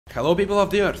Hello people of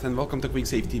the earth and welcome to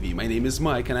QuickSaveTV. My name is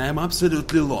Mike and I am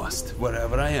absolutely lost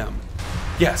wherever I am.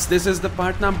 Yes, this is the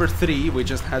part number 3. We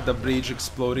just had the bridge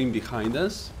exploding behind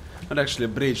us. Not actually a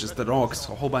bridge, just the rocks,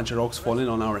 a whole bunch of rocks falling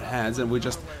on our heads, and we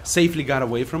just safely got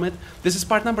away from it. This is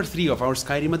part number 3 of our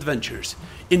Skyrim adventures,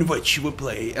 in which you will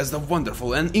play as the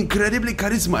wonderful and incredibly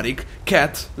charismatic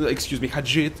cat, Maik, excuse me.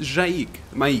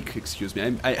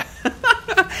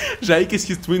 Jaik is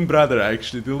his twin brother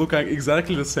actually, they look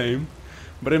exactly the same.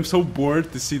 But I'm so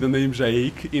bored to see the name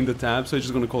Jaik in the tab, so I'm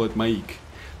just gonna call it Maik.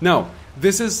 Now,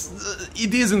 this is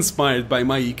it is inspired by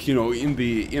Maik, you know, in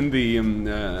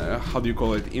the how do you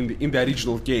call it, in the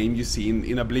original game. You see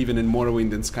in Oblivion and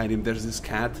Morrowind and Skyrim, there's this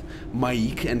cat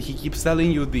Maik, and he keeps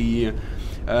telling you the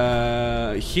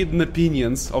hidden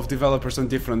opinions of developers on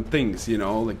different things, you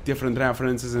know, like different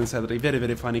references, and etc. Very,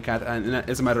 very funny cat, and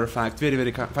as a matter of fact, very,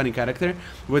 very funny character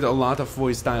with a lot of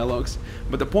voice dialogues.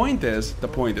 But the point is,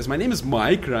 my name is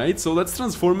Mike, right? So let's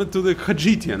transform it to the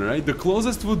Khajiitian, right? The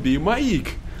closest would be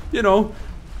Maik. You know,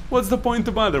 what's the point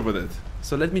to bother with it?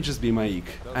 So let me just be Maik,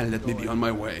 and let me be on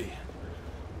my way.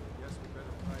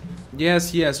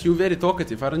 Yes, you're very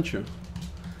talkative, aren't you?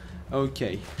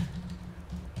 Okay.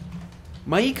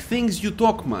 Maik thinks you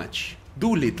talk much.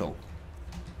 Do little.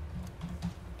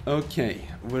 Okay,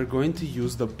 we're going to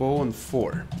use the bow on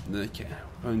 4. Okay,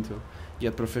 we're going to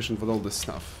get proficient with all this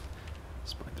stuff.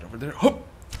 Spider over there. Hop!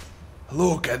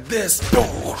 Look at this!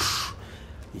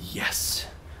 Yes.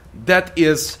 That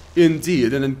is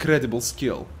indeed an incredible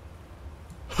skill.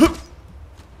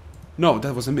 No,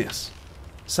 that was a miss.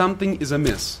 Something is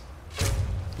amiss.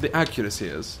 The accuracy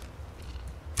is.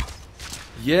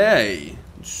 Yay!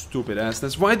 Stupid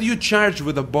ass. Why do you charge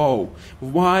with a bow?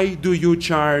 Why do you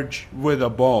charge with a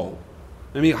bow?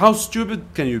 I mean, how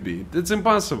stupid can you be? It's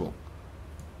impossible.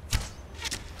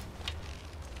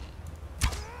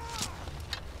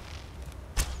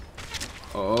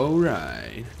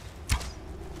 Alright.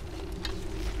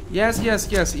 Yes.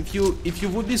 If you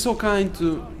would be so kind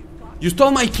to... You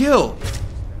stole my kill!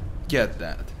 Get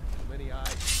that.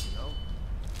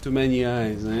 Too many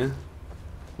eyes, eh?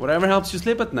 Whatever helps you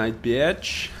sleep at night,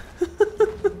 bitch.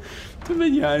 Too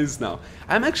many eyes now.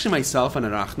 I'm actually myself an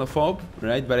arachnophobe,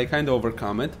 right? But I kind of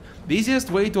overcome it. The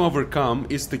easiest way to overcome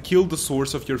is to kill the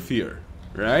source of your fear,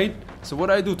 right? So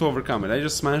what I do to overcome it? I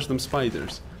just smash them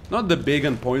spiders. Not the big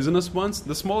and poisonous ones,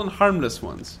 the small and harmless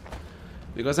ones.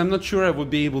 Because I'm not sure I would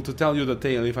be able to tell you the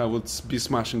tale if I would be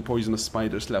smashing poisonous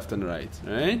spiders left and right,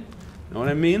 right? Know what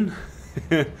I mean?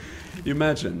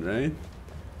 Imagine, right?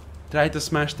 Try to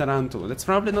smash Tarantula. That's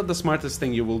probably not the smartest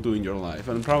thing you will do in your life,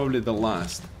 and probably the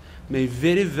last. May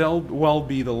very well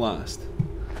be the last.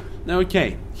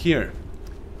 Okay, here.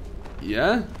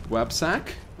 Yeah, web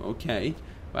sack. Okay,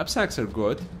 web sacks are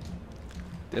good.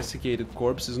 Desiccated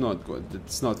corpse is not good.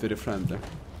 It's not very friendly.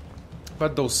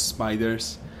 But those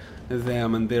spiders,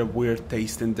 them and their weird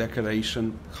taste in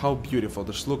decoration, how beautiful.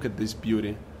 Just look at this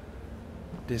beauty.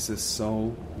 This is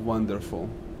so wonderful.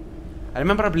 I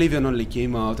remember Oblivion only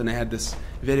came out and I had this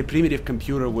very primitive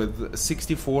computer with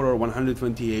 64 or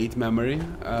 128 memory,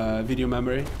 video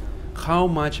memory. How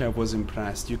much I was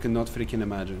impressed, you cannot freaking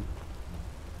imagine.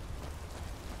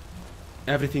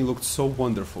 Everything looked so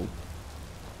wonderful.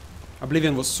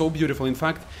 Oblivion was so beautiful, in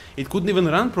fact, it couldn't even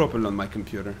run properly on my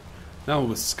computer. Now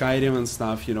with Skyrim and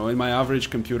stuff, you know, and my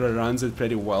average computer runs it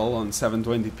pretty well on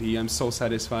 720p, I'm so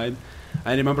satisfied.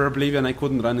 I remember Oblivion I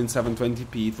couldn't run in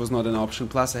 720p, it was not an option,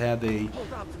 plus I had a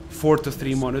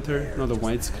 4:3 monitor, not a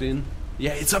widescreen.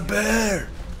 Yeah, it's a bear!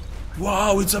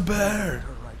 Wow, it's a bear!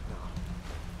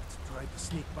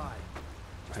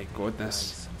 My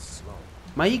goodness.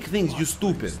 Maik thinks you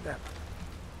stupid.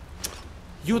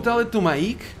 You tell it to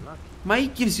Maik?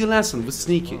 Maik gives you lesson with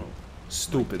sneaking.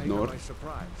 Stupid Nord.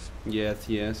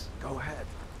 Yes. Go ahead.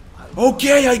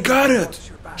 Okay, I got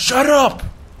it! Shut up!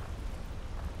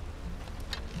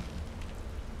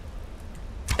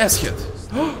 S-hit.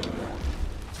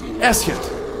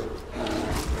 S-hit.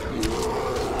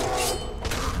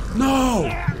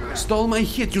 No! Stole my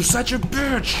hit, you're such a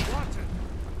bitch!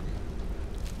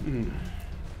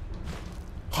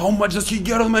 How much does he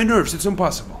get on my nerves? It's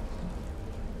impossible.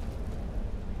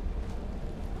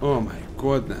 Oh my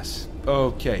goodness.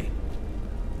 Okay.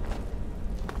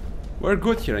 We're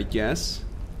good here, I guess.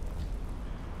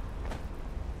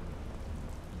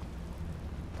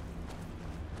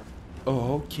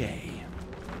 Okay.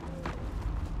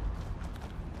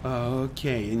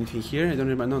 Okay, anything here? I don't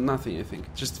remember. No, nothing, I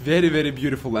think. Just very, very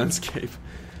beautiful landscape.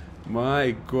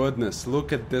 My goodness,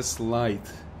 look at this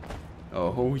light.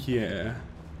 Oh, yeah.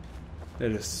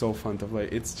 That is so fun to play.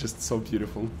 It's just so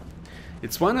beautiful.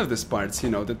 It's one of these parts,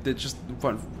 you know, that just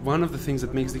one of the things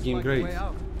that makes the game great.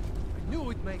 Knew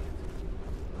we'd make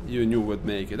it. You knew we'd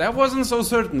make it. I wasn't so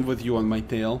certain with you on my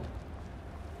tail.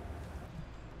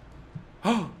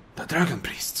 Oh, the dragon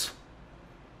priests.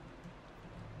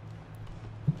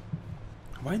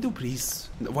 Why do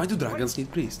dragons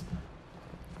need priests?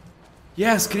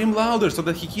 Yeah, scream louder so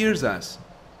that he hears us.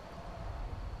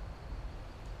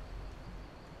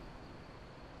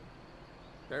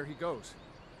 There he goes.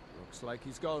 Looks like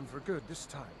he's gone for good this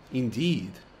time.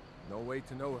 Indeed. No way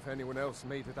to know if anyone else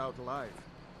made it out alive.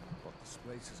 But this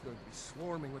place is going to be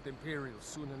swarming with Imperials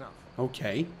soon enough.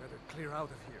 Okay. Better clear out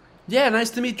of here. Yeah, nice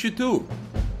to meet you too.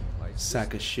 My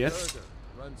Sack of shit. sister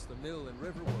runs the mill in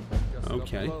Riverwood, just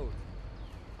Okay. up the road.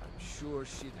 I'm sure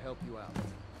she'd help you out.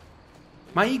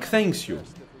 Maik thanks you.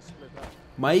 Best if we split up.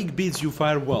 Maik bids you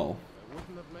farewell. I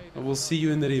wouldn't have made I it. will see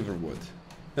you in the Riverwood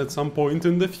at some point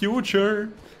in the future.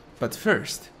 But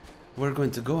first, we're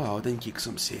going to go out and kick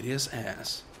some serious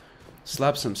ass.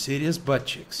 Slap some serious butt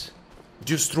cheeks.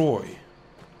 Destroy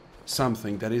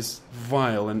something that is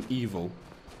vile and evil.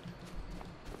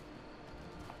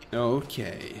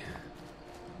 Okay.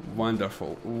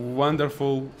 Wonderful,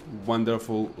 wonderful,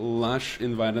 wonderful, lush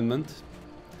environment.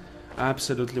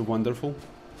 Absolutely wonderful.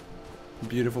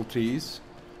 Beautiful trees.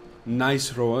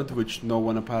 Nice road, which no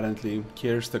one apparently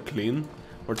cares to clean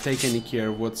or take any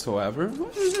care whatsoever.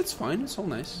 Well, that's fine, it's all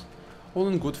nice. All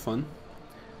in good fun.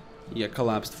 Yeah,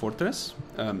 collapsed fortress.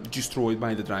 Destroyed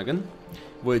by the dragon,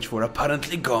 which were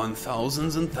apparently gone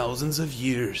thousands and thousands of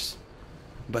years.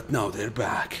 But now they're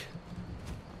back.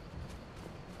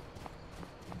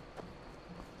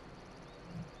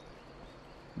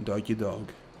 Doggy dog.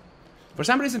 For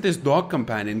some reason, this dog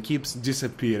companion keeps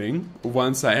disappearing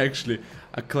once I actually,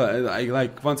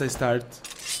 once I start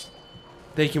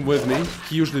taking him with me.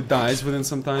 He usually dies within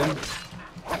some time.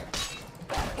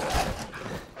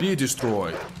 Be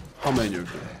destroyed. How many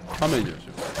of you? How many of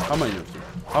you? How many of you?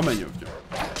 How many of you?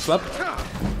 Slap.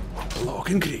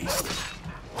 Lock increased.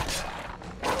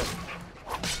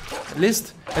 At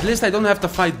least I don't have to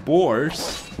fight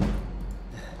boars.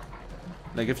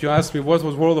 Like, if you ask me what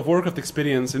was World of Warcraft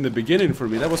experience in the beginning for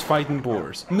me, that was fighting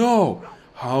boars. No!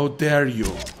 How dare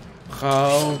you?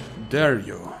 How dare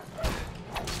you?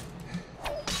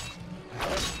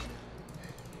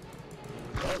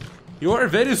 You are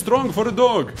very strong for a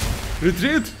dog.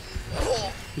 Retreat!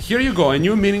 Here you go, a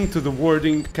new meaning to the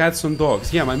wording cats and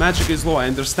dogs. Yeah, my magic is low, I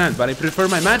understand, but I prefer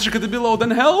my magic to be low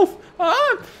than health.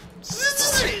 Ah!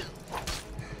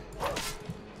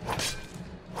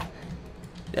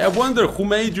 Yeah, I wonder who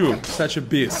made you such a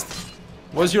beast.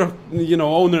 Was your,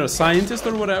 owner a scientist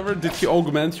or whatever? Did he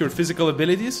augment your physical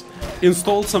abilities?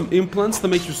 Installed some implants to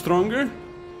make you stronger?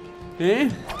 Eh?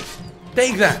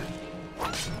 Take that!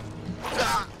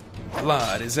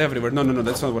 Blood is everywhere. No,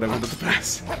 that's not what I wanted to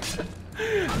press.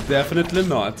 Definitely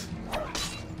not.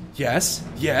 Yes,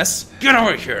 get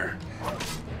over here!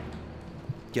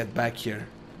 Get back here.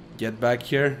 Get back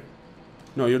here.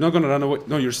 No, you're not gonna run away.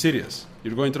 No, you're serious.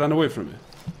 You're going to run away from me.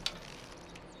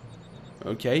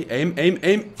 Okay,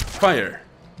 aim, fire.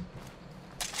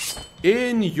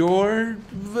 In your,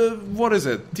 what is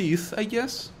it, teeth, I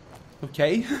guess?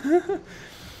 Okay.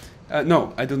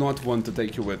 No, I do not want to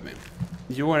take you with me.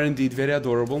 You are indeed very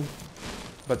adorable,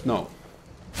 but no.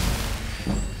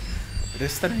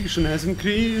 Restoration has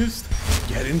increased,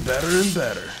 getting better and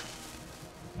better.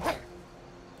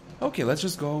 Okay, let's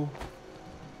just go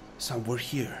somewhere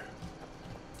here.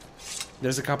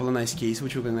 There's a couple of nice caves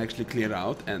which we can actually clear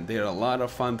out, and they're a lot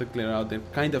of fun to clear out. They're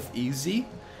kind of easy,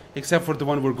 except for the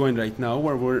one we're going right now,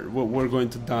 where we're going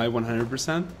to die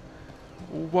 100%.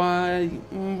 Why?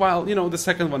 Well, the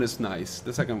second one is nice.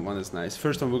 The second one is nice.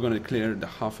 First one we're going to clear the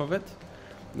half of it.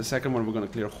 The second one we're going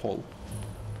to clear whole.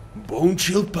 Bone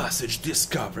Chill Passage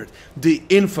discovered. The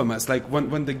infamous, like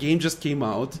when the game just came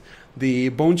out, the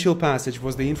Bone Chill Passage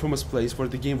was the infamous place where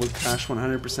the game would crash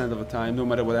 100% of the time, no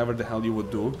matter whatever the hell you would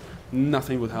do.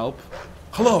 Nothing would help.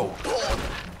 Hello!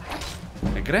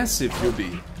 Aggressive you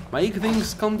be. My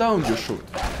things calm down, you should.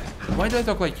 Why do I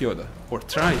talk like Yoda? Or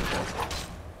try to?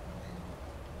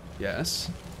 Yes?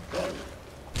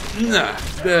 Nah,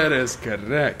 that is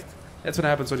correct. That's what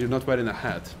happens when you're not wearing a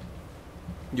hat.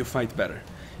 You fight better.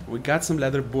 We got some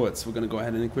leather boots. We're gonna go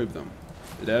ahead and equip them.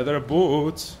 Leather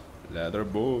boots. Leather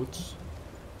boots.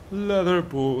 Leather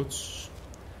boots.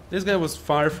 This guy was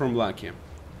far from lucky.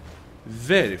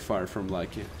 Very far from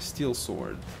lucky. Steel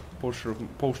sword.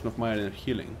 Potion of minor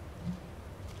healing.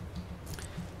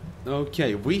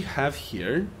 Okay, we have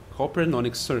here copper and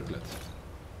onyx circlet.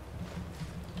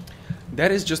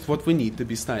 That is just what we need to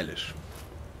be stylish.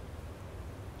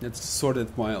 It's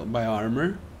sorted by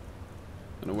armor.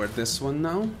 I'm gonna wear this one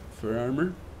now for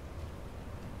armor.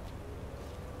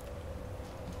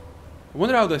 I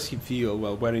wonder how does he feel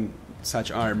while wearing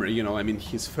such armor, you know, I mean,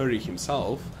 he's furry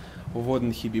himself.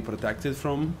 Wouldn't he be protected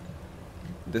from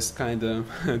this kind of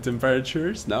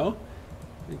temperatures? No?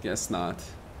 I guess not.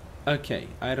 Okay,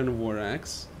 iron war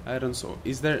axe, iron sword.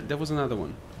 Is there was another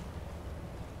one.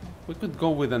 We could go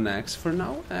with an axe for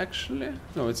now, actually.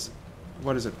 No, it's,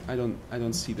 what is it? I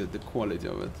don't see the quality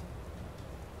of it.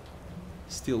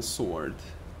 Steel sword.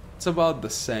 It's about the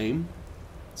same.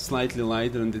 Slightly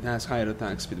lighter and it has higher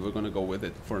attack speed. We're gonna go with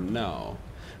it for now.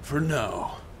 For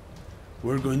now,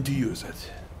 we're going to use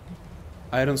it.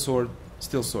 Iron sword,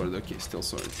 steel sword. Okay, steel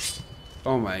sword.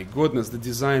 Oh my goodness, the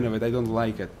design of it, I don't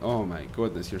like it. Oh my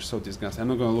goodness, you're so disgusting. I'm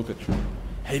not gonna look at you.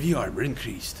 Heavy armor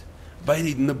increased by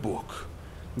reading the book.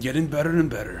 Getting better and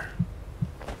better.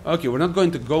 Okay, we're not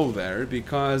going to go there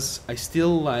because I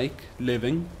still like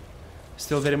living.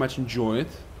 Still very much enjoy it.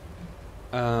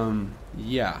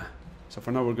 Yeah. So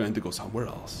for now we're going to go somewhere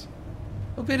else.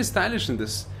 Look very stylish in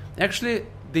this. Actually,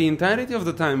 the entirety of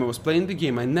the time I was playing the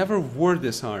game, I never wore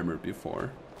this armor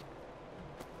before.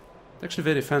 It's actually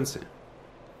very fancy.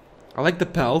 I like the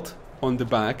pelt on the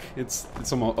back. It's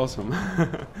awesome.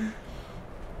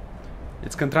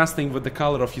 It's contrasting with the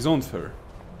color of his own fur.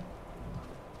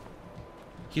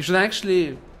 He should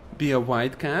actually be a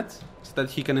white cat so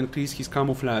that he can increase his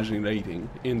camouflaging rating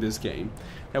in this game.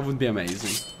 That would be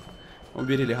amazing. It would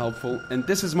be really helpful. And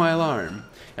this is my alarm.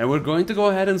 And we're going to go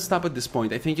ahead and stop at this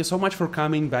point. I thank you so much for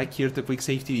coming back here to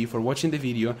QuickSaveTV, for watching the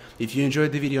video. If you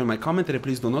enjoyed the video and my commentary,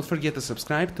 please do not forget to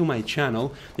subscribe to my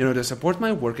channel in order to support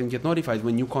my work and get notified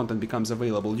when new content becomes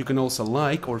available. You can also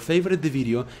like or favorite the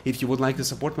video if you would like to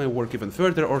support my work even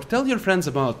further, or tell your friends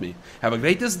about me. Have a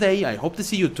greatest day. I hope to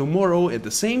see you tomorrow at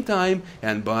the same time,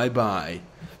 and bye bye.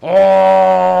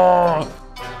 Oh!